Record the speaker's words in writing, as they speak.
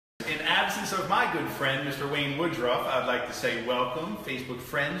absence of my good friend, Mr. Wayne Woodruff, I'd like to say welcome, Facebook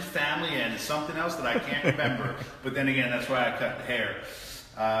friends, family, and something else that I can't remember. But then again, that's why I cut the hair.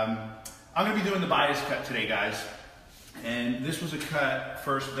 I'm going to be doing the bias cut today, guys. And this was a cut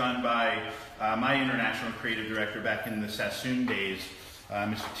first done by my international creative director back in the Sassoon days,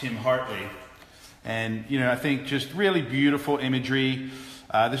 Mr. Tim Hartley. And, you know, I think just really beautiful imagery.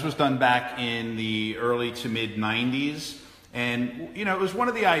 This was done back in the early to mid 90s. And, you know, it was one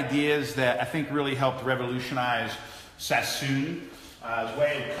of the ideas that I think really helped revolutionize Sassoon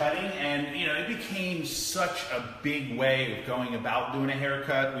way of cutting. And, you know, it became such a big way of going about doing a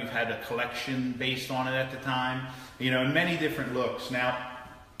haircut. We've had a collection based on it at the time, you know, in many different looks. Now,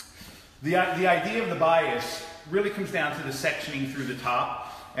 the idea of the bias really comes down to the sectioning through the top.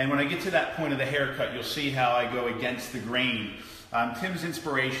 And when I get to that point of the haircut, you'll see how I go against the grain. Tim's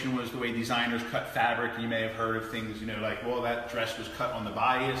inspiration was the way designers cut fabric. You may have heard of things, you know, like, well, that dress was cut on the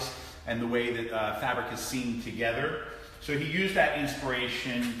bias, and the way that fabric is seamed together. So he used that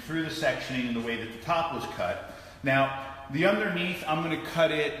inspiration through the sectioning and the way that the top was cut. Now, the underneath, I'm going to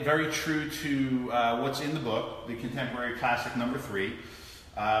cut it very true to what's in the book, the Contemporary Classic #3.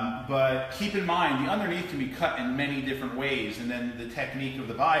 But keep in mind, the underneath can be cut in many different ways, and then the technique of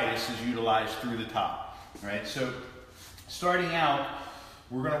the bias is utilized through the top. Right? So starting out,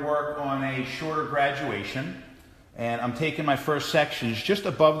 we're going to work on a shorter graduation, and I'm taking my first sections just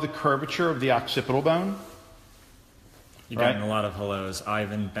above the curvature of the occipital bone. You're getting a lot of hellos.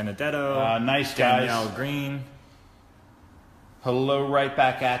 Ivan Benedetto, nice guys. Danielle Green. Hello right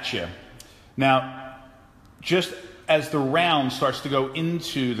back at you. Now, just as the round starts to go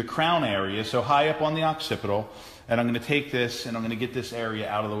into the crown area, so high up on the occipital, and I'm going to take this and I'm going to get this area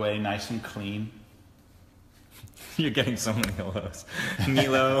out of the way nice and clean. You're getting so many hellos.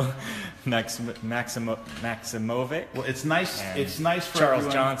 Milo Maximovic. Well, it's nice. It's nice for Charles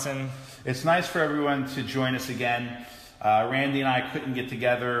everyone. Johnson. It's nice for everyone to join us again. Randy and I couldn't get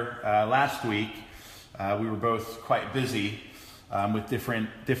together last week. We were both quite busy with different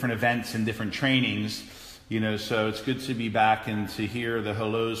events and different trainings. You know, so it's good to be back and to hear the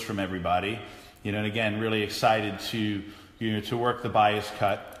hellos from everybody. You know, and again, really excited to to work the bias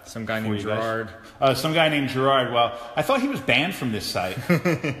cut. Some guy named Gerard. Some guy named Gerard. Well, I thought he was banned from this site.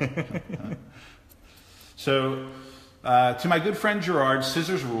 So, to my good friend Gerard,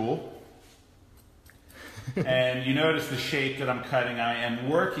 scissors rule. And you notice the shape that I'm cutting. I am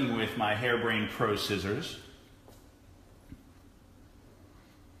working with my Hairbrained Pro scissors.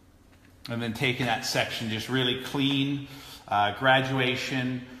 And then taking that section just really clean,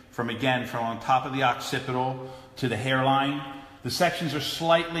 graduation from on top of the occipital to the hairline. The sections are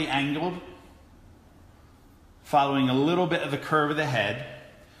slightly angled, following a little bit of the curve of the head.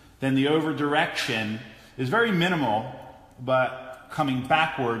 Then the over direction is very minimal, but coming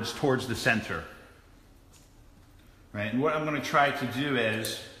backwards towards the center. Right? And what I'm going to try to do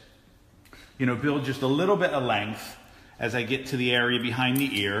is, build just a little bit of length as I get to the area behind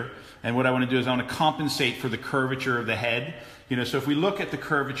the ear. And what I want to do is I want to compensate for the curvature of the head. So if we look at the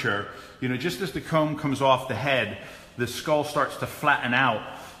curvature, just as the comb comes off the head, the skull starts to flatten out.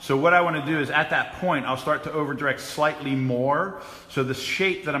 So what I want to do is at that point, I'll start to over direct slightly more. So the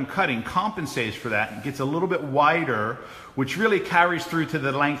shape that I'm cutting compensates for that and gets a little bit wider, which really carries through to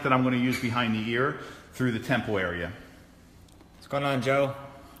the length that I'm going to use behind the ear through the temple area. What's going on, Joe?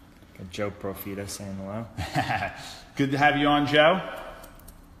 Got Joe Profita saying hello. Good to have you on, Joe.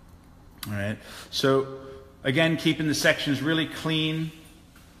 All right. So again, keeping the sections really clean,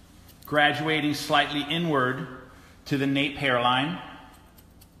 graduating slightly inward to the nape hairline,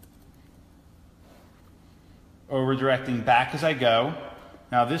 over directing back as I go.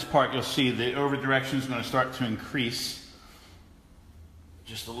 Now this part, you'll see the over direction is going to start to increase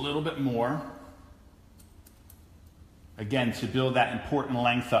just a little bit more. Again, to build that important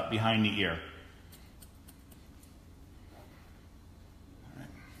length up behind the ear. All right.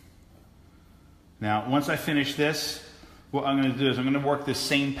 Now, once I finish this, what I'm going to do is I'm going to work this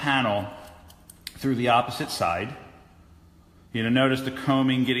same panel through the opposite side. Notice the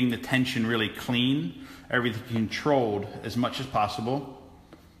combing, getting the tension really clean, everything controlled as much as possible.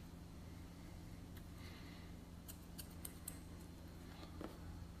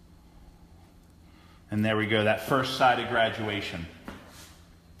 And there we go, that first side of graduation.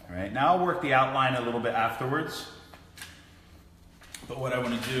 All right, now I'll work the outline a little bit afterwards. But what I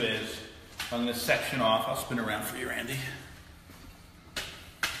want to do is, I'm going to section off. I'll spin around for you, Randy.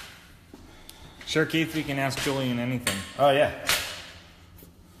 Sure, Keith, we can ask Julian anything. Oh, yeah.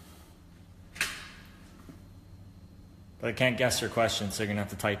 But I can't guess your question, so you're going to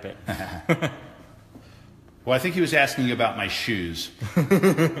have to type it. Well, I think he was asking about my shoes.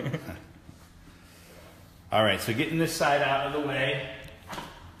 All right, so getting this side out of the way.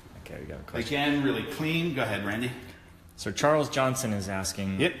 Okay, we got a question. Again, really clean. Go ahead, Randy. So Charles Johnson is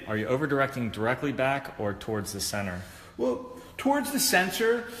asking, Yep. Are you over-directing directly back or towards the center? Well, towards the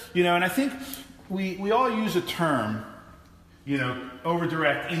center, you know, and I think we all use a term, you know, over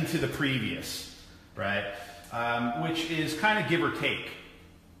direct into the previous, right? Which is kind of give or take.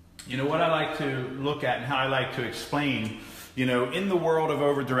 You know, what I like to look at and how I like to explain, you know, in the world of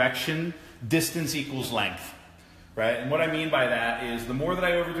over direction, distance equals length, right? And what I mean by that is the more that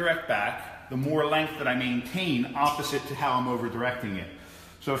I over direct back, the more length that I maintain opposite to how I'm over directing it.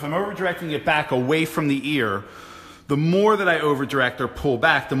 So if I'm over directing it back away from the ear, the more that I over direct or pull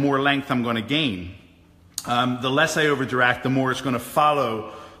back, the more length I'm going to gain. The less I over direct, the more it's going to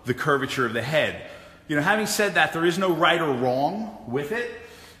follow the curvature of the head. You know, having said that, there is no right or wrong with it.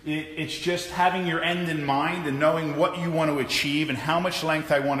 It's just having your end in mind and knowing what you want to achieve and how much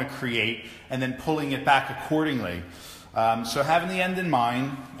length I want to create and then pulling it back accordingly. So having the end in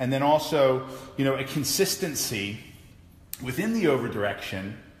mind and then also, you know, a consistency within the over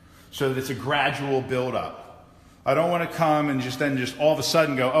direction so that it's a gradual build up. I don't want to come and just all of a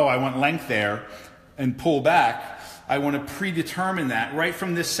sudden go, oh, I want length there and pull back. I want to predetermine that right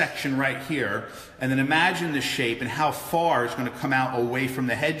from this section right here and then imagine the shape and how far it's going to come out away from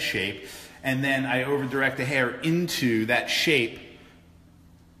the head shape, and then I over direct the hair into that shape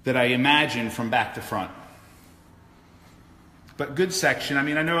that I imagine from back to front. But good section, I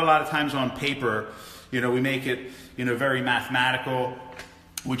mean, I know a lot of times on paper, you know, we make it, you know, very mathematical,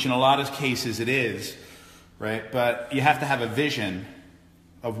 which in a lot of cases it is, right? But you have to have a vision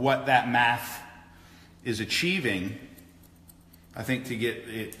of what that math is achieving, I think, to get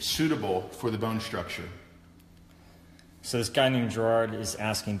it suitable for the bone structure. So this guy named Gerard is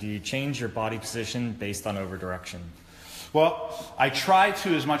asking, do you change your body position based on over direction? Well, I try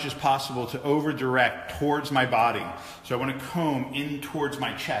to, as much as possible, to over direct towards my body. So I want to comb in towards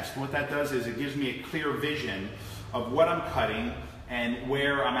my chest. What that does is it gives me a clear vision of what I'm cutting and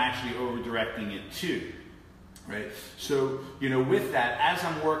where I'm actually over directing it to. Right? So, you know, with that, as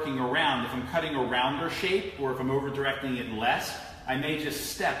I'm working around, if I'm cutting a rounder shape or if I'm over directing it less, I may just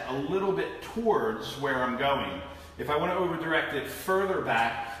step a little bit towards where I'm going. If I want to over direct it further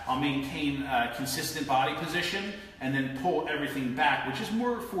back, I'll maintain a consistent body position and then pull everything back, which is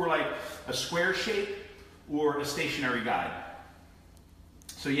more for like a square shape or a stationary guide.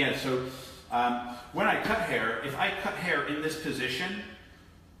 So yeah, so when I cut hair, if I cut hair in this position,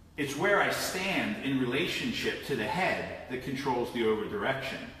 it's where I stand in relationship to the head that controls the over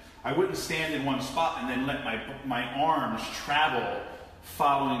direction. I wouldn't stand in one spot and then let my arms travel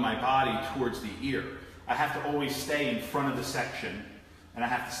following my body towards the ear. I have to always stay in front of the section and I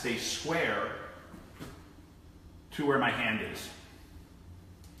have to stay square to where my hand is.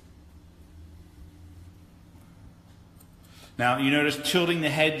 Now you notice tilting the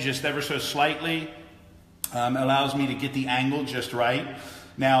head just ever so slightly allows me to get the angle just right.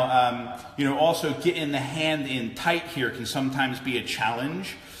 Now, you know, also getting the hand in tight here can sometimes be a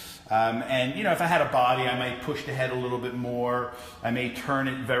challenge. And, you know, if I had a body, I might push the head a little bit more. I may turn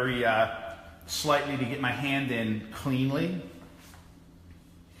it very slightly to get my hand in cleanly.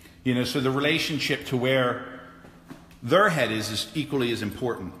 You know, so the relationship to where their head is equally as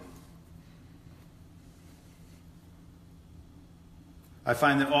important. I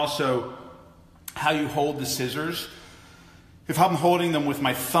find that also how you hold the scissors. If I'm holding them with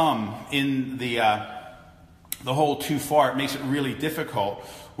my thumb in the hole too far, it makes it really difficult.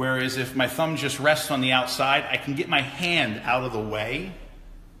 Whereas if my thumb just rests on the outside, I can get my hand out of the way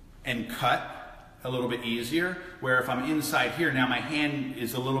and cut a little bit easier. Where if I'm inside here, now my hand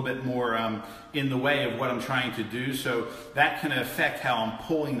is a little bit more in the way of what I'm trying to do. So that can affect how I'm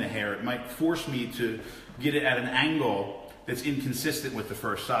pulling the hair. It might force me to get it at an angle that's inconsistent with the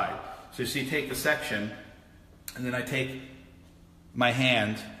first side. So you see, take the section, and then I take my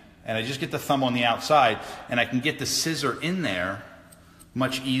hand and I just get the thumb on the outside and I can get the scissor in there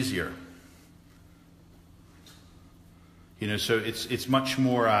much easier. You know, so it's much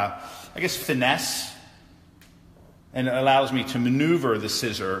more, I guess, finesse, and it allows me to maneuver the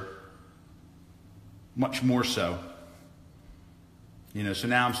scissor much more so. You know, so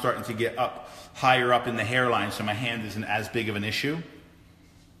now I'm starting to get up higher up in the hairline so my hand isn't as big of an issue.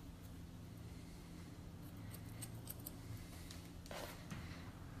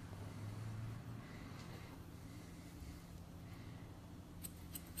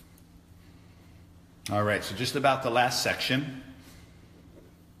 All right, so just about the last section.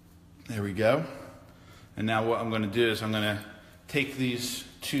 There we go. And now what I'm going to do is I'm going to take these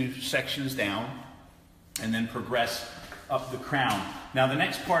two sections down and then progress up the crown. Now the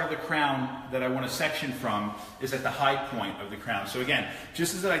next part of the crown that I want to section from is at the high point of the crown. So again,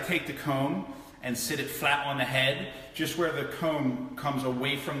 just as I take the comb and sit it flat on the head, just where the comb comes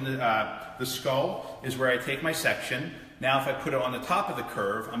away from the skull is where I take my section. Now if I put it on the top of the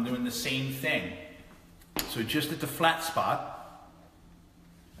curve, I'm doing the same thing. So just at the flat spot,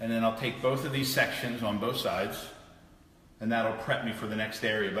 and then I'll take both of these sections on both sides, and that'll prep me for the next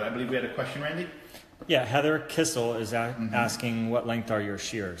area. But I believe we had a question, Randy? Yeah, Heather Kissel is asking what length are your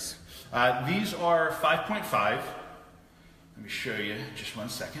shears? These are 5.5. Let me show you just one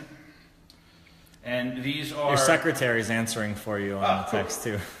second. And these are... Your secretary's answering for you on the text,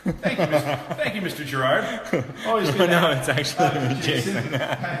 too. Thank you, Mr. Gerard. Always good. No, it's actually Jason.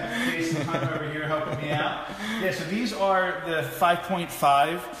 Jason Hunter over here helping me out. Yeah, so these are the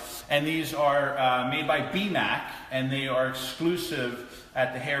 5.5, and these are made by BMAC, and they are exclusive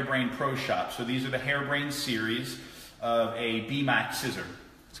at the Hairbrained Pro Shop. So these are the Hairbrained series of a BMAC scissor.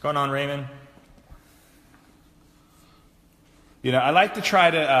 What's going on, Raymond? You know, I like to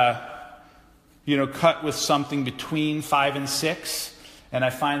try to... cut with something between 5 and 6, and I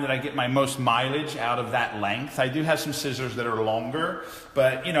find that I get my most mileage out of that length. I do have some scissors that are longer,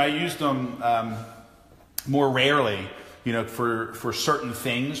 but I use them more rarely, for certain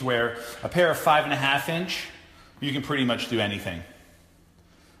things. Where a pair of 5.5 inch, you can pretty much do anything.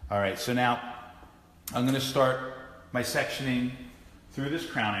 All right, so now I'm going to start my sectioning through this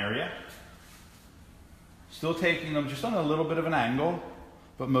crown area, still taking them just on a little bit of an angle,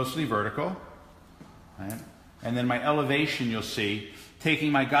 but mostly vertical. Right. And then my elevation, you'll see,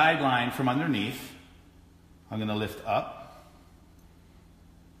 taking my guideline from underneath, I'm going to lift up.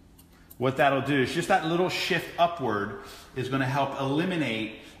 What that'll do is just that little shift upward is going to help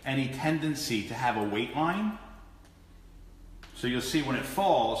eliminate any tendency to have a weight line. So you'll see when it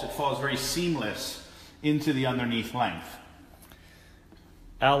falls very seamless into the underneath length.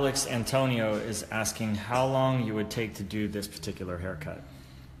 Alex Antonio is asking how long you would take to do this particular haircut.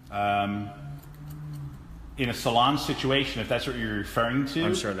 In a salon situation, if that's what you're referring to.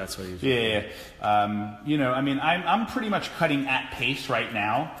 I'm sure that's what you're saying. Yeah. I'm pretty much cutting at pace right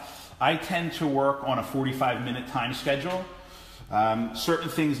now. I tend to work on a 45-minute time schedule. Certain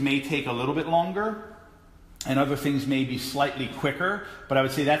things may take a little bit longer, and other things may be slightly quicker, but I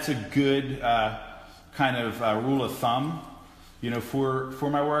would say that's a good kind of rule of thumb. For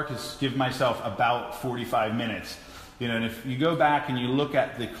my work, is give myself about 45 minutes. And if you go back and you look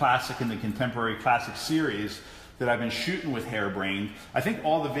at the classic and the contemporary classic series that I've been shooting with Hairbrained, I think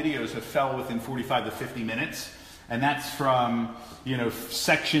all the videos have fell within 45 to 50 minutes. And that's from,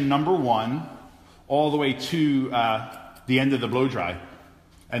 section number 1 all the way to the end of the blow dry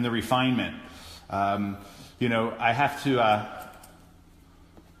and the refinement. I have to,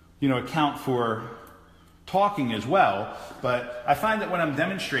 account for talking as well. But I find that when I'm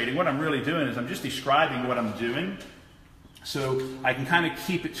demonstrating, what I'm really doing is I'm just describing what I'm doing, so I can kind of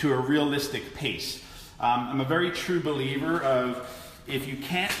keep it to a realistic pace. I'm a very true believer of if you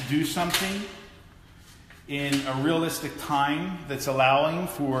can't do something in a realistic time that's allowing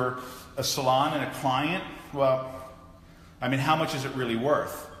for a salon and a client, well, how much is it really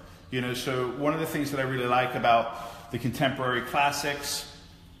worth? So one of the things that I really like about the contemporary classics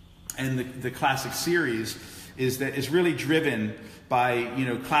and the classic series is that it's really driven by,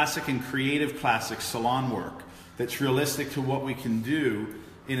 classic and creative classic salon work that's realistic to what we can do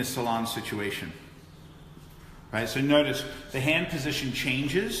in a salon situation. Right, so notice the hand position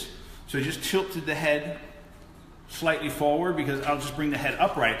changes. So just tilted the head slightly forward because I'll just bring the head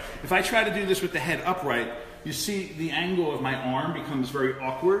upright. If I try to do this with the head upright, you see the angle of my arm becomes very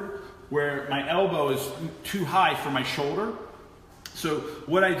awkward, where my elbow is too high for my shoulder. So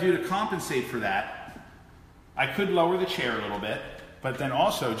what I do to compensate for that, I could lower the chair a little bit, but then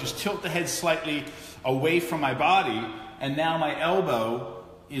also just tilt the head slightly away from my body, and now my elbow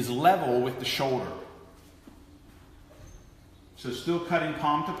is level with the shoulder. So still cutting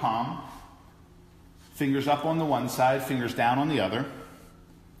palm to palm, fingers up on the one side, fingers down on the other.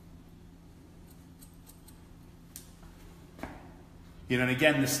 And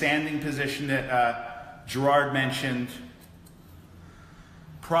again, the standing position that Gerard mentioned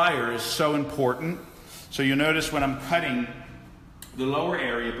prior is so important. So you notice when I'm cutting the lower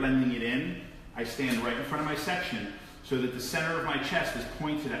area, blending it in, I stand right in front of my section so that the center of my chest is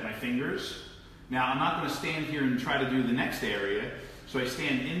pointed at my fingers. Now I'm not going to stand here and try to do the next area, so I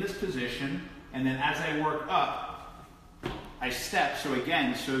stand in this position, and then as I work up, I step, so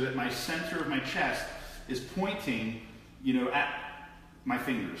again, so that my center of my chest is pointing, at my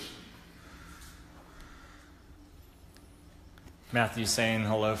fingers. Matthew's saying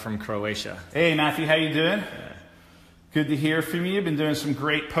hello from Croatia. Hey Matthew, how you doing? Good to hear from you. Been doing some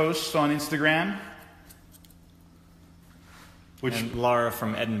great posts on Instagram. And Laura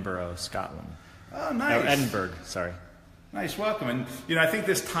from Edinburgh, Scotland. Oh, nice. No, Edinburgh, sorry. Nice, welcome. And I think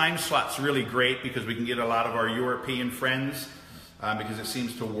this time slot's really great because we can get a lot of our European friends because it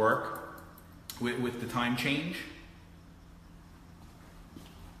seems to work with the time change.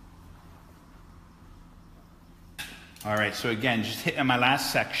 All right, so again, just hitting my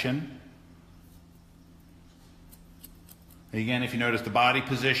last section. Again, if you notice the body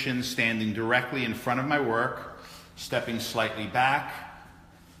position, standing directly in front of my work, stepping slightly back,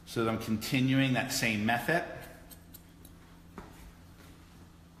 so that I'm continuing that same method.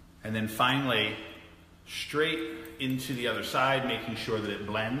 And then finally, straight into the other side, making sure that it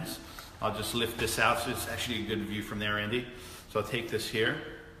blends. I'll just lift this out, so it's actually a good view from there, Andy. So I'll take this here,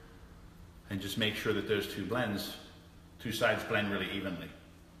 and just make sure that those two sides blend really evenly.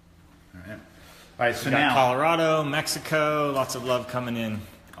 All right. All right, so now Colorado, Mexico, lots of love coming in.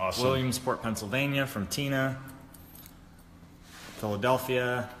 Awesome. Williamsport, Pennsylvania from Tina.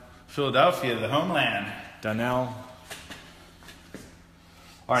 Philadelphia, the homeland. Donnell.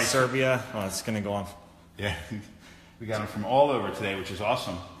 All right, Serbia. Oh, it's going to go on. Yeah, we got them from all over today, which is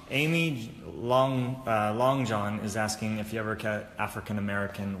awesome. Amy Longjohn is asking if you ever cut African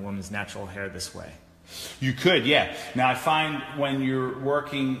American women's natural hair this way. You could, yeah. Now I find when you're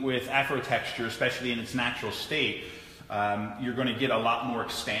working with Afro texture, especially in its natural state, you're going to get a lot more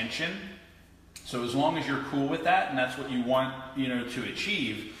expansion. So as long as you're cool with that, and that's what you want, to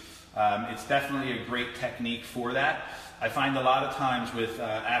achieve, it's definitely a great technique for that. I find a lot of times with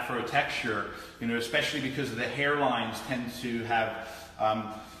Afro texture, especially because the hairlines tend to have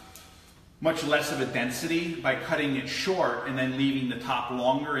much less of a density. By cutting it short and then leaving the top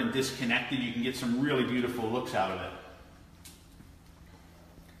longer and disconnected, you can get some really beautiful looks out of it.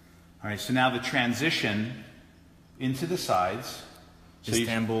 All right, so now the transition into the sides. So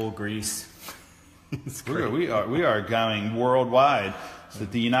Istanbul, Greece. we are going worldwide. It's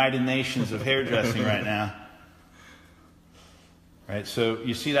the United Nations of hairdressing right now. All right, so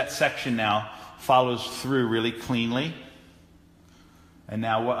you see that section now follows through really cleanly. And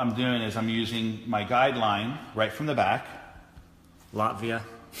now what I'm doing is I'm using my guideline right from the back. Latvia.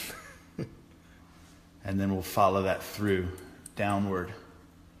 And then we'll follow that through downward.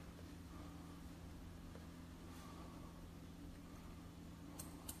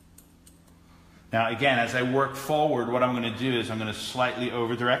 Now again, as I work forward, what I'm going to do is I'm going to slightly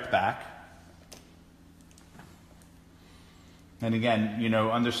over direct back. And again,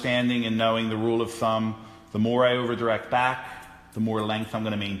 understanding and knowing the rule of thumb, the more I over direct back, the more length I'm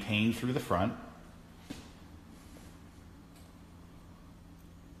going to maintain through the front.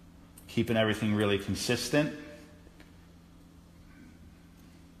 Keeping everything really consistent.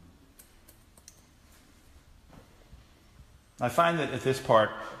 I find that at this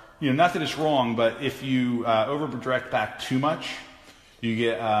part, not that it's wrong, but if you over direct back too much, you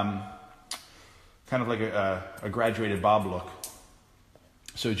get kind of like a graduated bob look.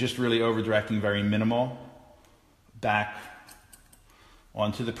 So just really over directing very minimal back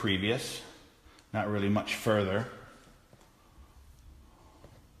onto the previous, not really much further.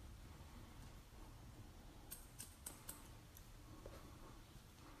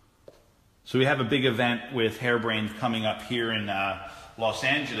 So we have a big event with Hairbrained coming up here in Los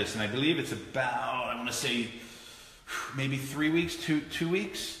Angeles, and I believe it's about, I want to say, maybe 3 weeks, two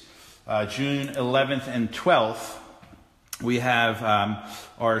weeks, June 11th and 12th. We have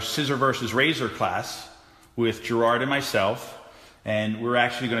our Scissor versus Razor class with Gerard and myself. And we're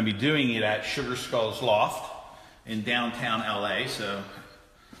actually going to be doing it at Sugar Skull's Loft in downtown LA. So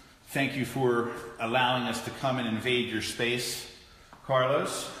thank you for allowing us to come and invade your space,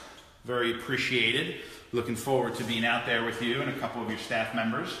 Carlos. Very appreciated. Looking forward to being out there with you and a couple of your staff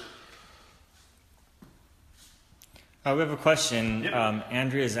members. We have a question. Yep.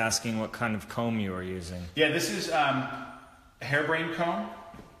 Andrea is asking what kind of comb you are using. Yeah, this is a Hairbrained comb.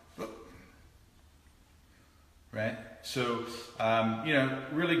 Right? So,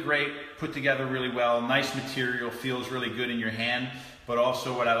 really great, put together really well, nice material, feels really good in your hand, but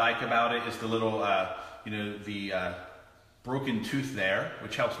also what I like about it is the little, the broken tooth there,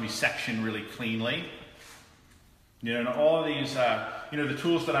 which helps me section really cleanly. And all of these, the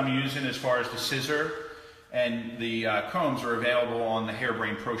tools that I'm using as far as the scissor and the combs are available on the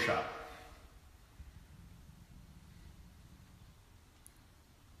Hairbrained Pro Shop.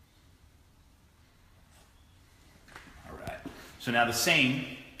 So now the same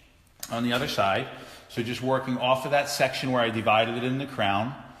on the other side. So just working off of that section where I divided it in the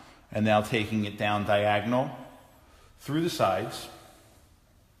crown, and now taking it down diagonal through the sides.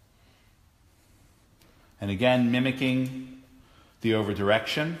 And again, mimicking the over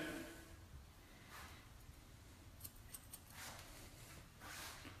direction.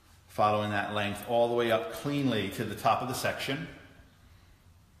 Following that length all the way up cleanly to the top of the section.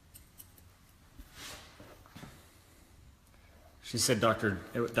 She said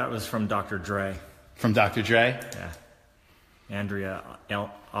that was from Dr. Dre. From Dr. Dre? Yeah. Andrea Allen.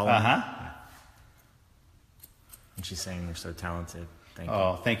 Uh-huh. And she's saying they're so talented. Thank you.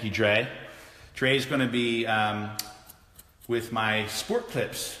 Oh, thank you, Dre. Dre's going to be with my Sport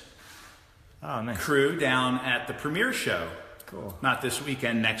Clips crew down at the premiere show. Cool. Not this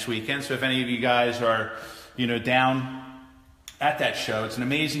weekend, next weekend. So if any of you guys are, down at that show, it's an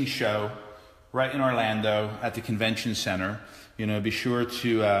amazing show right in Orlando at the convention center. Be sure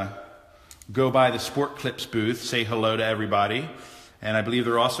to go by the Sport Clips booth, say hello to everybody. And I believe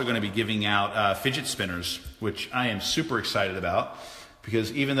they're also going to be giving out fidget spinners, which I am super excited about,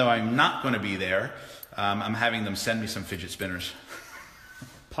 because even though I'm not going to be there, I'm having them send me some fidget spinners.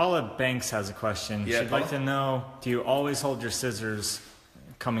 Paula Banks has a question. Yeah, She'd like to know, do you always hold your scissors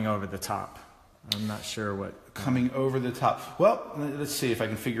coming over the top? I'm not sure what... Coming over the top. Well, let's see if I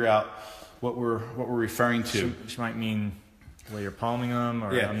can figure out what we're referring to. She might mean where you're palming them,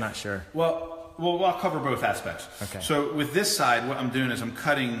 or I'm not sure. Well, I'll cover both aspects. Okay. So with this side, what I'm doing is I'm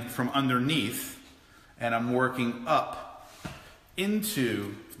cutting from underneath, and I'm working up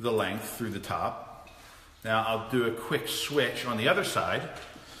into the length through the top. Now I'll do a quick switch on the other side.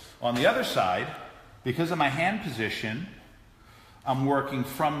 On the other side, because of my hand position, I'm working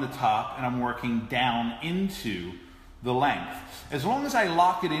from the top and I'm working down into the length. As long as I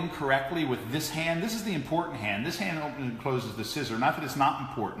lock it in correctly with this hand, this is the important hand. This hand opens and closes the scissor. Not that it's not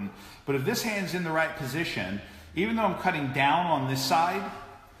important, but if this hand's in the right position, even though I'm cutting down on this side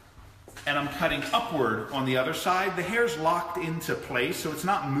and I'm cutting upward on the other side, the hair's locked into place, so it's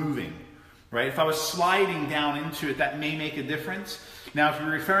not moving. Right? If I was sliding down into it, that may make a difference. Now, if you're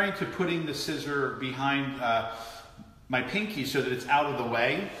referring to putting the scissor behind my pinky so that it's out of the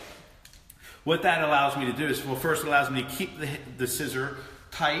way, what that allows me to do is, well, first it allows me to keep the scissor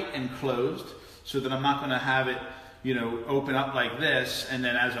tight and closed so that I'm not going to have it, open up like this, and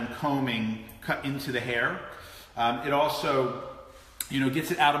then as I'm combing, cut into the hair. It also,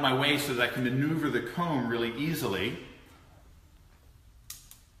 gets it out of my way so that I can maneuver the comb really easily.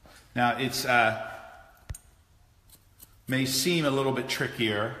 Now, it's may seem a little bit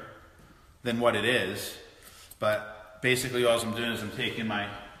trickier than what it is, but basically all I'm doing is I'm taking my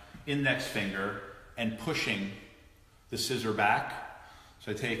index finger and pushing the scissor back.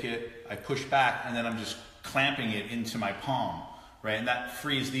 So I take it, I push back, and then I'm just clamping it into my palm, right? And that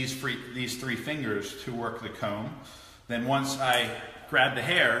frees these three fingers to work the comb. Then once I grab the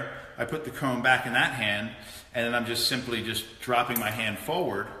hair, I put the comb back in that hand, and then I'm just simply dropping my hand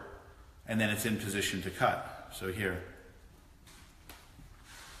forward, and then it's in position to cut. So here.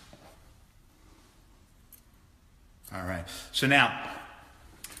 All right. So now.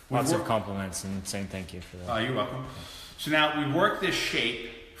 Lots of compliments and saying thank you for that. Oh, you're welcome. So now we work this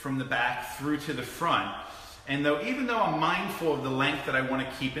shape from the back through to the front. And even though I'm mindful of the length that I want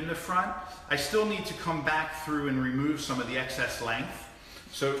to keep in the front, I still need to come back through and remove some of the excess length.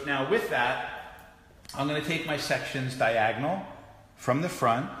 So now with that, I'm going to take my sections diagonal from the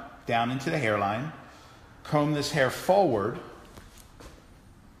front down into the hairline, comb this hair forward,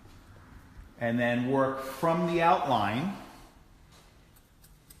 and then work from the outline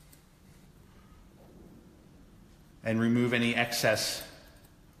and remove any excess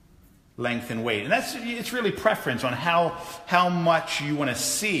length and weight. And it's really preference on how much you want to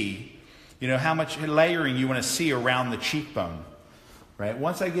see, how much layering you want to see around the cheekbone. Right?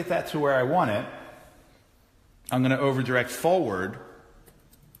 Once I get that to where I want it, I'm going to over direct forward.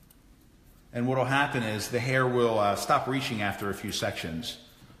 And what will happen is the hair will stop reaching after a few sections,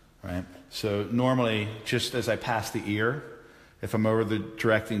 right? So normally, just as I pass the ear, if I'm over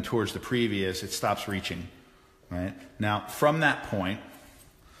directing towards the previous, it stops reaching, right? Now, from that point,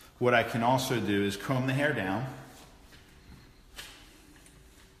 what I can also do is comb the hair down.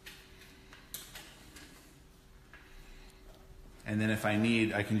 And then if I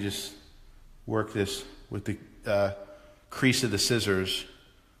need, I can just work this with the crease of the scissors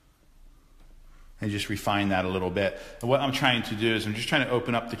and just refine that a little bit. And what I'm trying to do is I'm just trying to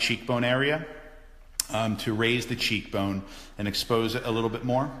open up the cheekbone area to raise the cheekbone and expose it a little bit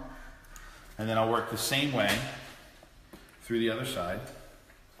more. And then I'll work the same way through the other side.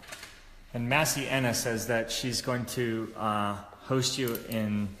 And Massey Enna says that she's going to host you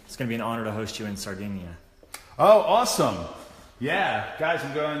it's going to be an honor to host you in Sardinia. Oh, awesome. Yeah, guys,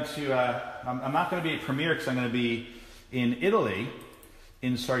 I'm going to, I'm not going to be at premiere because I'm going to be in Italy,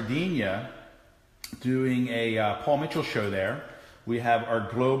 in Sardinia, doing a Paul Mitchell show there. We have our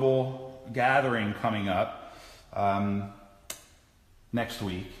global gathering coming up next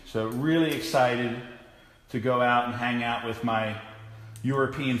week. So really excited to go out and hang out with my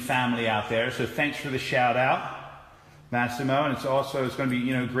European family out there. So thanks for the shout out, Massimo. And it's going to be,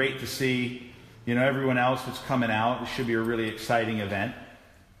 you know, great to see, you know, everyone else that's coming out. It should be a really exciting event.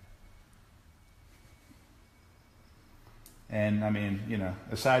 And I mean, you know,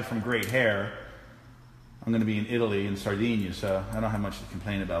 aside from great hair, I'm going to be in Italy and Sardinia, so I don't have much to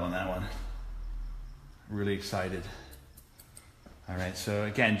complain about on that one. Really excited. All right, so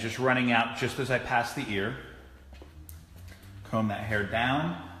again, just running out just as I pass the ear. Comb that hair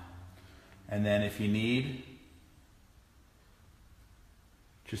down, and then if you need,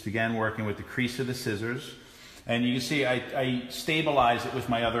 just again working with the crease of the scissors. And you can see I stabilize it with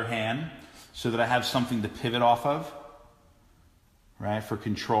my other hand so that I have something to pivot off of, right, for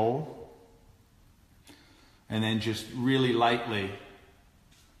control. And then just really lightly,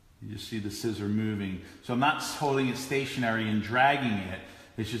 you see the scissor moving. So I'm not holding it stationary and dragging it.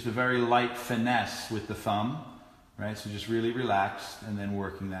 It's just a very light finesse with the thumb. Right, so just really relaxed and then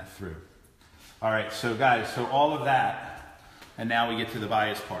working that through. All right, so guys, so all of that, and now we get to the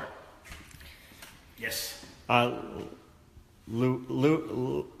bias part. Yes.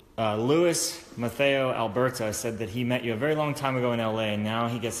 Luis Matteo Alberta said that he met you a very long time ago in LA, and now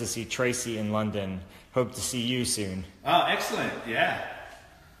he gets to see Tracy in London. Hope to see you soon. Oh, excellent. Yeah.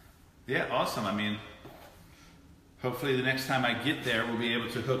 Yeah, awesome. I mean, hopefully the next time I get there, we'll be able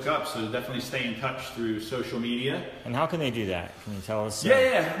to hook up. So definitely stay in touch through social media. And how can they do that? Can you tell us?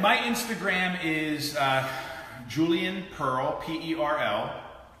 Yeah. My Instagram is Julian Pearl, P-E-R-L.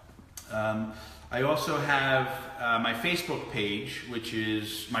 I also have my Facebook page, which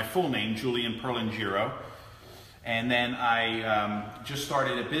is my full name, Julian Perlingiro. And then I just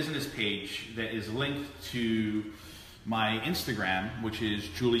started a business page that is linked to my Instagram, which is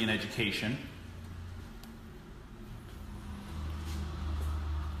Julian Education.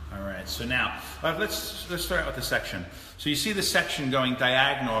 All right, so now let's start out with the section. So you see the section going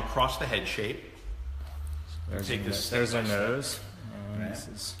diagonal across the head shape. There's our nose. Right.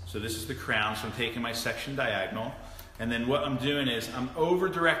 So this is the crown, so I'm taking my section diagonal. And then what I'm doing is I'm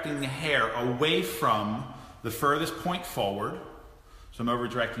over-directing the hair away from the furthest point forward. So I'm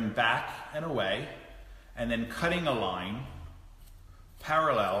over-directing back and away, and then cutting a line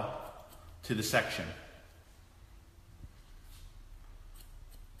parallel to the section.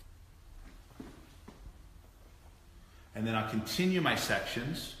 And then I'll continue my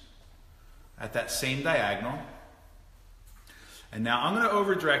sections at that same diagonal. And now I'm going to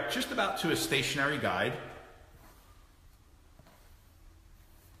over direct just about to a stationary guide.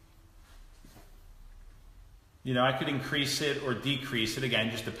 You know, I could increase it or decrease it,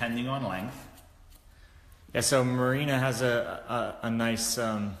 again, just depending on length. Yeah, so Marina has a nice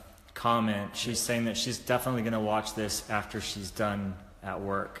comment. She's saying that she's definitely going to watch this after she's done at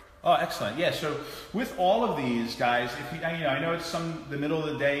work. Oh, excellent. Yeah, so with all of these, guys, if you know, I know it's the middle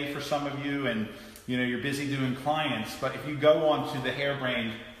of the day for some of you, and you know, you're busy doing clients, but if you go onto the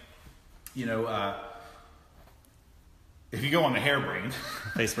Hairbrained, you know, if you go on the Hairbrained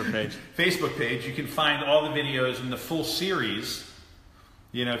Facebook page, you can find all the videos in the full series.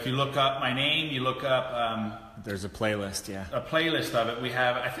 You know, if you look up my name, you look up... there's a playlist, yeah. A playlist of it. We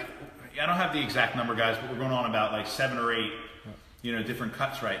have, I don't have the exact number, guys, but we're going on about like 7 or 8, you know, different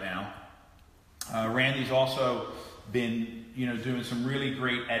cuts right now. Randy's also been, you know, doing some really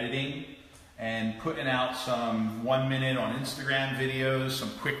great editing and putting out some 1-minute on Instagram videos, some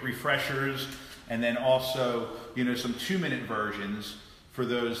quick refreshers, and then also, you know, some 2-minute versions for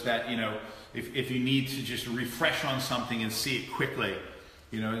those that, you know, if you need to just refresh on something and see it quickly.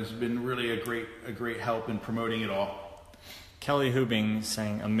 You know, it's been really a great help in promoting it all. Kelly Hubing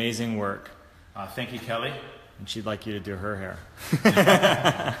saying, amazing work. Thank you, Kelly. And she'd like you to do her hair.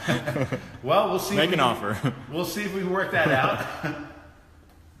 Well, we'll see. Make an offer. We'll see if we can work that out.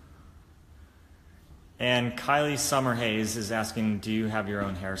 And Kylie Summerhays is asking, do you have your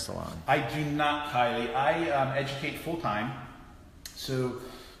own hair salon? I do not, Kylie. I educate full-time. So,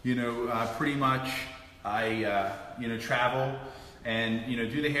 you know, pretty much I, you know, travel and, you know,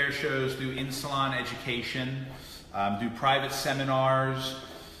 do the hair shows, do in-salon education, do private seminars,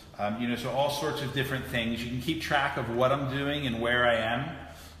 you know, so all sorts of different things. You can keep track of what I'm doing and where I am.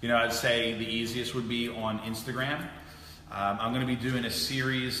 You know, I'd say the easiest would be on Instagram. I'm going to be doing a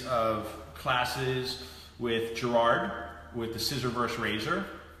series of classes with Gerard with the Scissorverse Razor.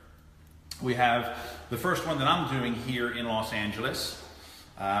 We have the first one that I'm doing here in Los Angeles.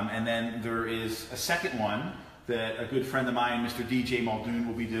 And then there is a second one that a good friend of mine, Mr. DJ Muldoon,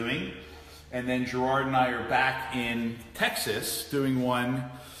 will be doing And then Gerard and I are back in Texas doing one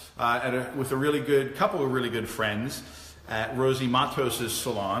with a couple of really good friends at Rosie Matos'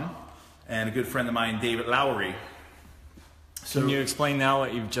 salon and a good friend of mine, David Lowery. So, can you explain now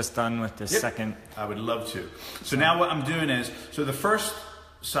what you've just done with this second? I would love to. So now what I'm doing is, so the first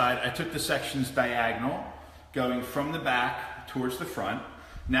side, I took the sections diagonal, going from the back towards the front.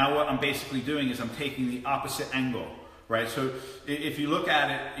 Now what I'm basically doing is I'm taking the opposite angle, right? So if you look at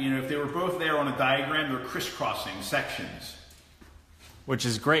it, if they were both there on a diagram, they're crisscrossing sections. Which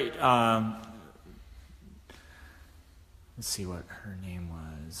is great. Let's see what her name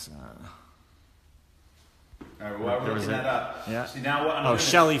was. All right, well, we're looking that up. Yeah. See, now what I'm doing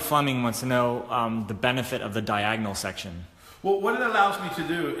Shelley Fleming wants to know the benefit of the diagonal section. Well, what it allows me to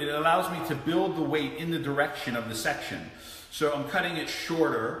do, it allows me to build the weight in the direction of the section. So I'm cutting it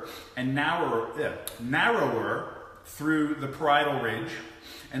shorter and narrower through the parietal ridge,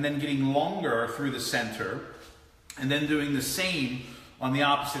 and then getting longer through the center, and then doing the same on the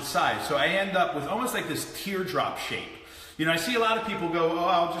opposite side. So I end up with almost like this teardrop shape. I see a lot of people go, oh,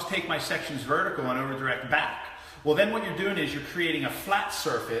 I'll just take my sections vertical and over direct back. Well, then what you're doing is you're creating a flat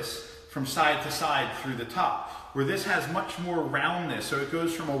surface from side to side through the top, where this has much more roundness. So it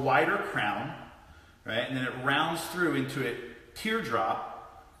goes from a wider crown, right, and then it rounds through into a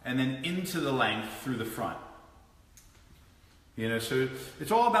teardrop, and then into the length through the front. So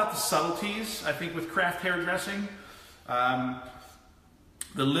it's all about the subtleties, I think, with craft hairdressing. The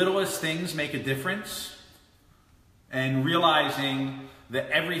littlest things make a difference, and realizing that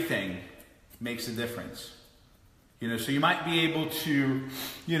everything makes a difference. So you might be able to,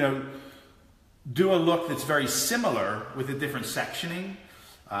 do a look that's very similar with a different sectioning.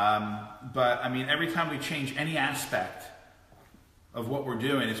 But I mean, every time we change any aspect of what we're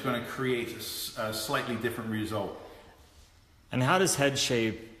doing, it's going to create a slightly different result. And how does head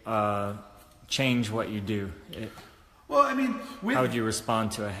shape change what you do? Well, I mean, how would you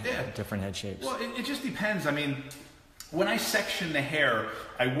respond to different head shapes? Well, it just depends. I mean, when I section the hair,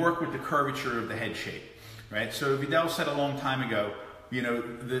 I work with the curvature of the head shape, right? So Vidal said a long time ago,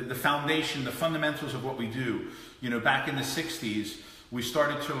 the foundation, the fundamentals of what we do, back in the 60s, we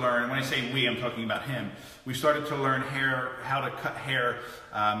started to learn, when I say we, I'm talking about him, we started to learn how to cut hair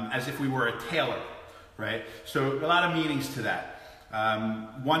as if we were a tailor, right? So a lot of meanings to that.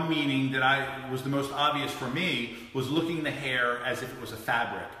 One meaning that was the most obvious for me was looking the hair as if it was a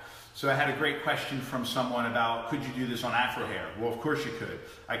fabric. So I had a great question from someone about, could you do this on Afro hair? Well, of course you could.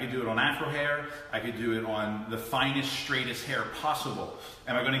 I could do it on Afro hair. I could do it on the finest, straightest hair possible.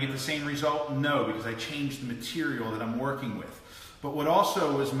 Am I going to get the same result? No, because I changed the material that I'm working with. But what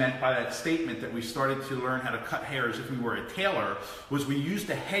also was meant by that statement that we started to learn how to cut hair as if we were a tailor was we used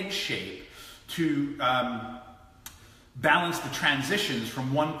the head shape to balance the transitions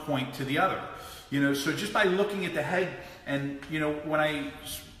from one point to the other. So just by looking at the head, and when I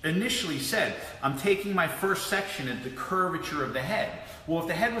initially said, I'm taking my first section at the curvature of the head. Well, if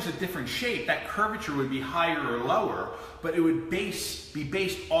the head was a different shape, that curvature would be higher or lower, but it would be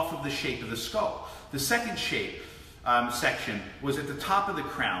based off of the shape of the skull. The second shape section was at the top of the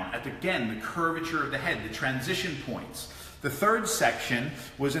crown, again, the curvature of the head, the transition points. The third section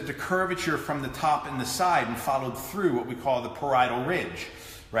was at the curvature from the top and the side and followed through what we call the parietal ridge.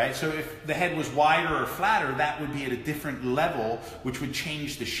 Right? So if the head was wider or flatter, that would be at a different level, which would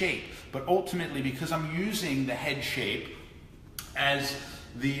change the shape. But ultimately, because I'm using the head shape as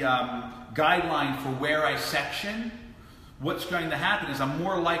the guideline for where I section, what's going to happen is I'm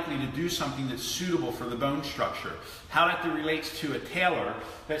more likely to do something that's suitable for the bone structure. How that relates to a tailor,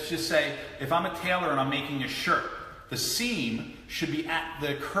 let's just say, if I'm a tailor and I'm making a shirt, the seam should be at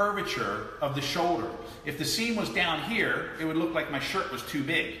the curvature of the shoulder. If the seam was down here, it would look like my shirt was too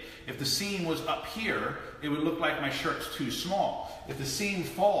big. If the seam was up here, it would look like my shirt's too small. If the seam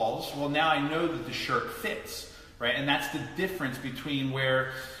falls, well, now I know that the shirt fits, right? And that's the difference between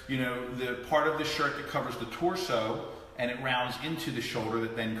where, the part of the shirt that covers the torso and it rounds into the shoulder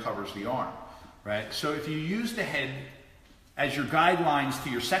that then covers the arm, right? So if you use the head as your guidelines to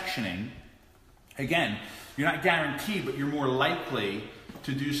your sectioning, again, you're not guaranteed, but you're more likely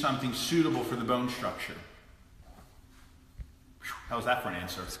to do something suitable for the bone structure. How was that for an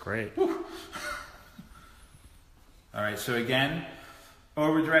answer? That's great. Whew. All right, so again,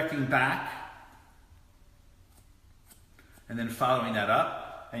 over directing back, and then following that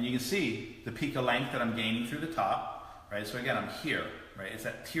up, and you can see the peak of length that I'm gaining through the top, right? So again, I'm here, right? It's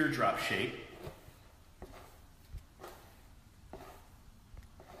that teardrop shape.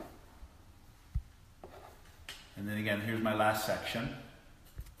 And then again, here's my last section.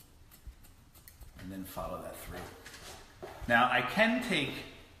 And then follow that through. Now, I can take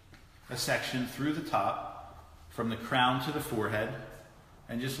a section through the top from the crown to the forehead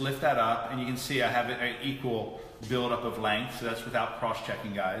and just lift that up, and you can see I have an equal buildup of length, so that's without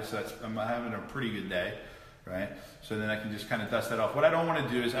cross-checking, guys. So I'm having a pretty good day, right? So then I can just kind of dust that off. What I don't want to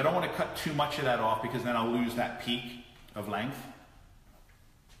do is I don't want to cut too much of that off because then I'll lose that peak of length.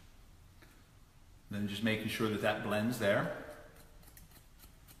 Then just making sure that that blends there.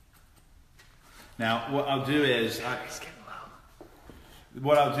 Now what I'll do is I'm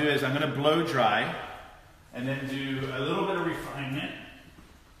going to blow dry and then do a little bit of refinement.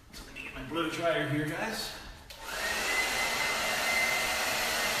 So let me get my blow dryer here, guys.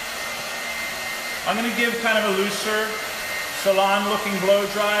 I'm going to give kind of a looser salon looking blow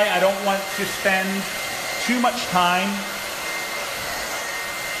dry. I don't want to spend too much time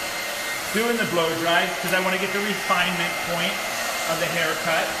doing the blow dry because I want to get the refinement point of the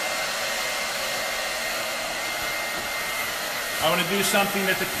haircut. I want to do something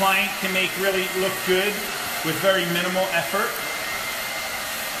that the client can make really look good with very minimal effort.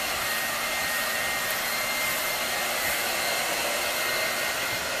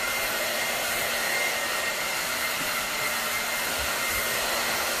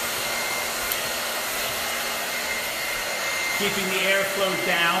 Keeping the airflow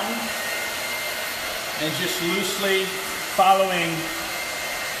down and just loosely following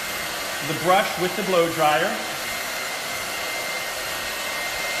the brush with the blow dryer.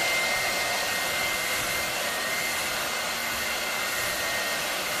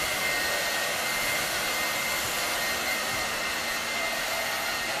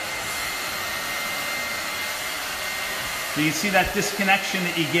 So you see that disconnection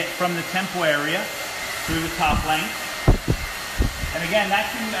that you get from the temple area through the top length. And again,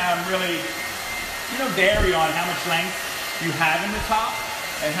 that can really, vary on how much length you have in the top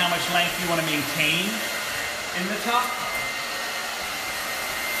and how much length you want to maintain in the top.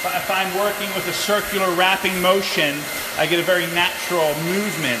 But if I'm working with a circular wrapping motion, I get a very natural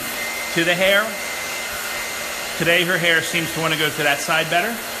movement to the hair. Today, her hair seems to want to go to that side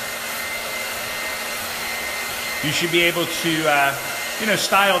better. You should be able to,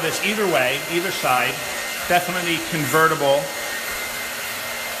 style this either way, either side. Definitely convertible.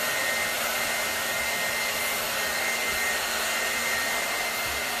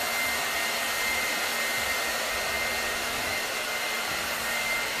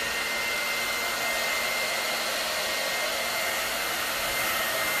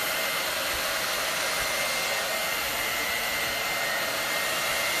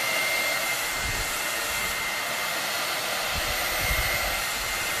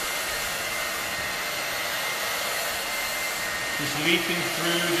 Just leafing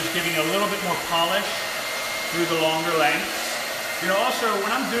through, just giving a little bit more polish through the longer lengths. Also,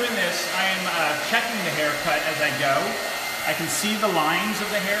 when I'm doing this, I am checking the haircut as I go. I can see the lines of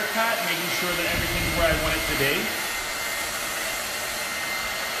the haircut, making sure that everything's where I want it to be.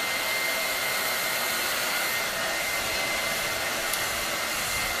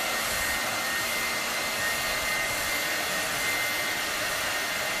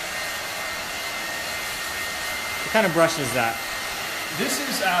 What kind of brush is that? This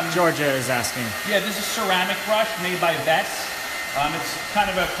is... Georgia is asking. Yeah, this is ceramic brush made by Vets. It's kind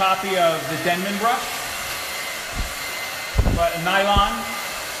of a copy of the Denman brush. But a nylon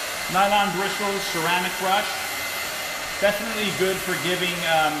bristles, ceramic brush. Definitely good for giving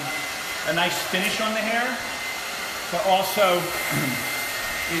a nice finish on the hair. But also,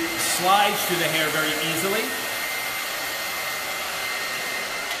 it slides through the hair very easily.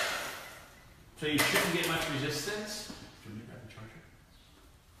 So you shouldn't get much resistance.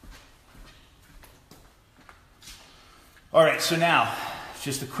 All right, so now,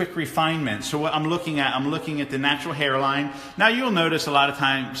 just a quick refinement. So what I'm looking at the natural hairline. Now you'll notice a lot of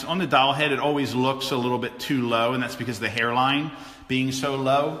times on the doll head, it always looks a little bit too low, and that's because of the hairline being so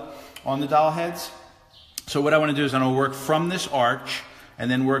low on the doll heads. So what I want to do is I'm going to work from this arch,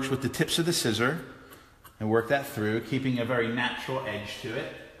 and then works with the tips of the scissor, and work that through, keeping a very natural edge to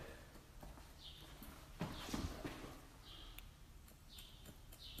it.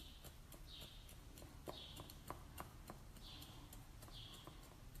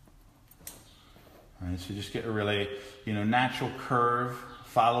 All right, so just get a really, natural curve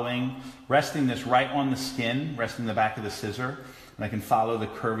following, resting this right on the skin, resting the back of the scissor, and I can follow the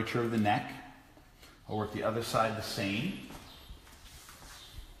curvature of the neck. I'll work the other side the same.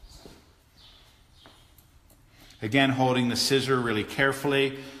 Again, holding the scissor really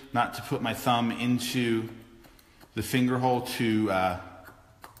carefully, not to put my thumb into the finger hole too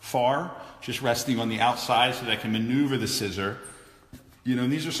far, just resting on the outside so that I can maneuver the scissor.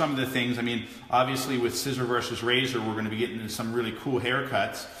 And these are some of the things, obviously with scissor versus razor, we're going to be getting into some really cool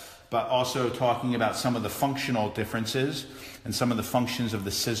haircuts. but also talking about some of the functional differences and some of the functions of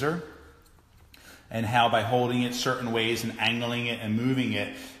the scissor, and how by holding it certain ways and angling it and moving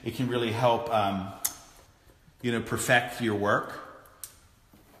it, it can really help perfect your work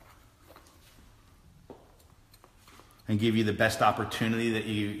and give you the best opportunity that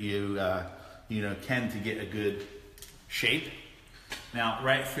you can to get a good shape. Now,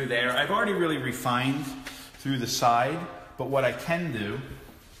 right through there, I've already really refined through the side, but what I can do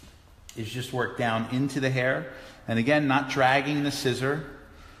is just work down into the hair, and again, not dragging the scissor,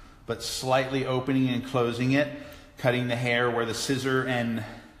 but slightly opening and closing it, cutting the hair where the scissor and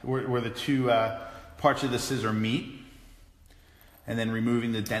where the two parts of the scissor meet, and then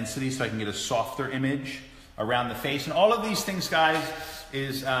removing the density so I can get a softer image around the face. And all of these things, guys,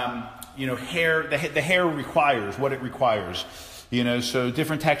 is hair. The hair requires what it requires. So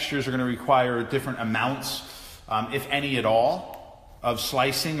different textures are going to require different amounts, if any at all, of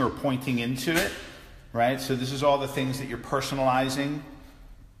slicing or pointing into it, right? So this is all the things that you're personalizing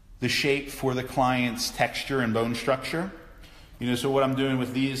the shape for the client's texture and bone structure. So what I'm doing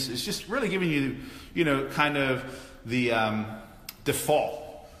with these is just really giving you, kind of the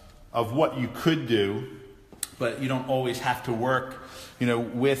default of what you could do, but you don't always have to work,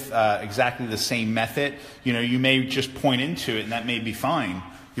 with exactly the same method. You may just point into it and that may be fine.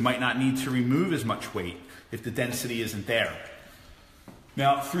 You might not need to remove as much weight if the density isn't there.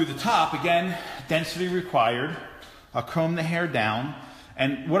 Now, through the top, again, density required. I'll comb the hair down.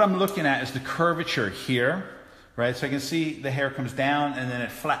 And what I'm looking at is the curvature here, right? So I can see the hair comes down and then it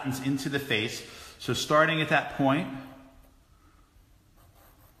flattens into the face. So starting at that point,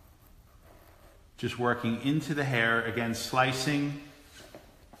 just working into the hair, again, slicing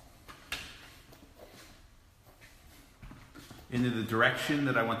into the direction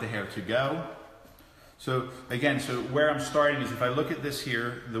that I want the hair to go. So again, where I'm starting is if I look at this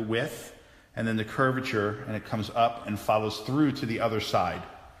here, the width, and then the curvature, and it comes up and follows through to the other side,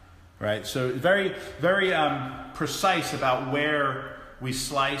 right? So very, very precise about where we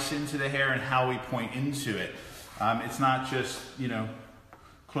slice into the hair and how we point into it. It's not just,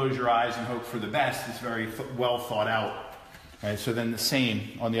 close your eyes and hope for the best. It's very well thought out, right? So then the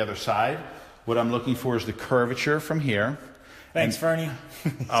same on the other side. What I'm looking for is the curvature from here. Thanks, Fernie.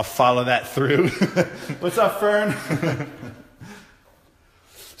 I'll follow that through. What's up, Fern?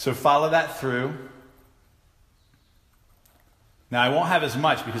 So follow that through. Now I won't have as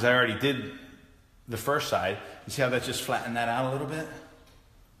much because I already did the first side. You see how that just flattened that out a little bit?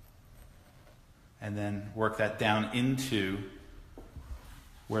 And then work that down into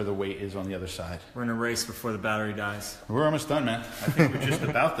where the weight is on the other side. We're in a race before the battery dies. We're almost done, man. I think we're just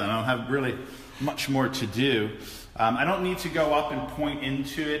about done. I don't have really much more to do. I don't need to go up and point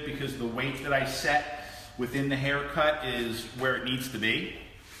into it because the weight that I set within the haircut is where it needs to be.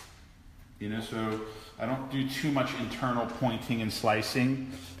 So I don't do too much internal pointing and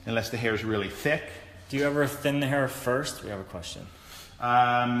slicing unless the hair is really thick. Do you ever thin the hair first? We have a question.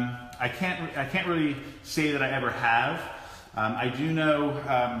 I can't really say that I ever have. I do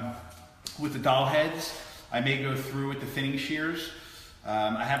know with the doll heads, I may go through with the thinning shears.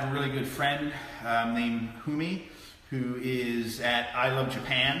 I have a really good friend named Humi, who is at I Love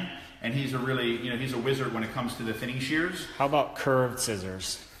Japan, and he's a really, he's a wizard when it comes to the thinning shears. How about curved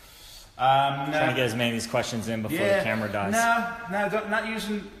scissors? Trying to get as many of these questions in before the camera dies. Not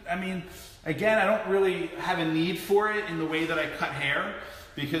using, again, I don't really have a need for it in the way that I cut hair,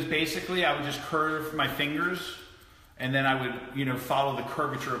 because basically I would just curve my fingers and then I would, follow the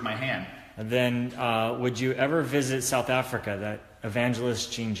curvature of my hand. And then, would you ever visit South Africa? That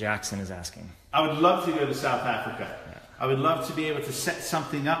evangelist Gene Jackson is asking. I would love to go to South Africa. Yeah. I would love to be able to set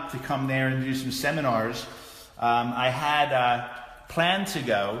something up to come there and do some seminars. I had planned to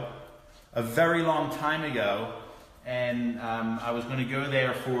go a very long time ago, and I was going to go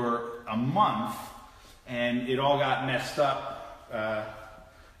there for a month, and it all got messed up,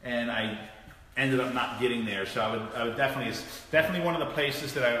 and I ended up not getting there. So I would definitely, it's definitely one of the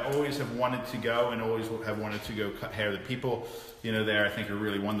places that I always have wanted to go and always have wanted to go cut hair. The people, there I think are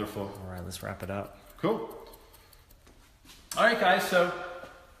really wonderful. All right, let's wrap it up. Cool. All right, guys, so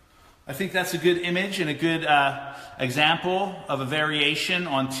I think that's a good image and a good example of a variation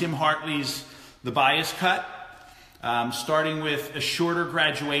on Tim Hartley's The Bias Cut, starting with a shorter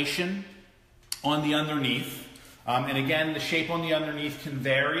graduation on the underneath. And again, the shape on the underneath can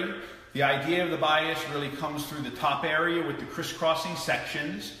vary. The idea of the bias really comes through the top area with the crisscrossing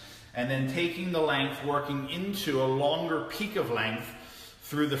sections, and then taking the length, working into a longer peak of length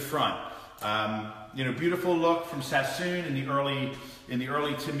through the front. Beautiful look from Sassoon in the early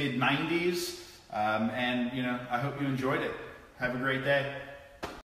to mid 90s. I hope you enjoyed it. Have a great day.